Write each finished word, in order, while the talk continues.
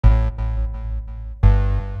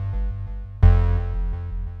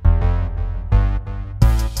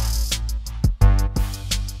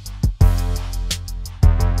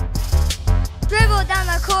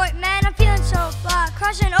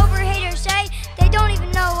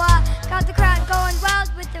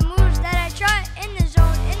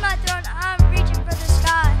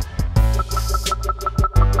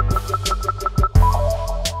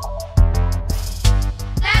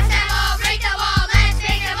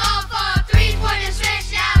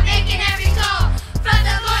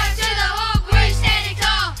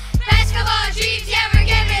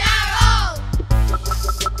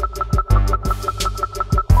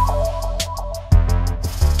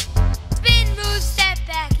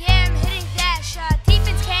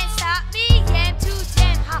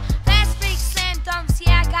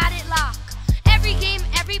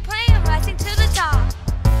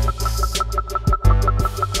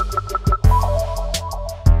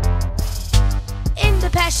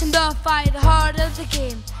passion, the fire, the heart of the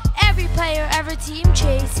game. Every player, every team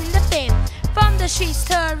chasing the fame. From the streets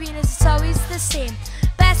to arenas, it's always the same.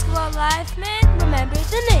 Basketball life, man, remember